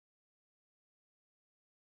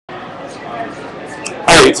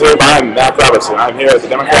Hi YouTube, I'm Matt Robertson. I'm here at the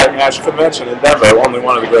Democratic National Convention in Denver, only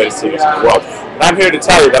one of the greatest cities in the world. And I'm here to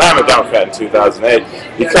tell you that I'm a Democrat in 2008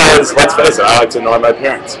 because, let's face it, I like to ignore my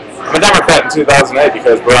parents. I'm a Democrat in 2008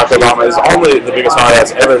 because Barack Obama is only the biggest hard ass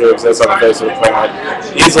ever to exist on the face of the planet,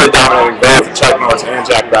 easily dominating both Chuck Norris and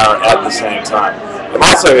Jack Bauer at the same time. I'm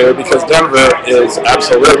also here because Denver is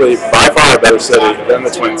absolutely by far a better city than the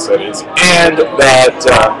Twin Cities, and that,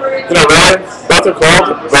 really, both are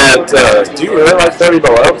cold, but do you really like 30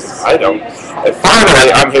 below? I don't. And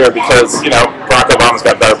finally, I'm here because, Barack Obama's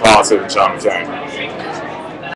got better policy than John McCain.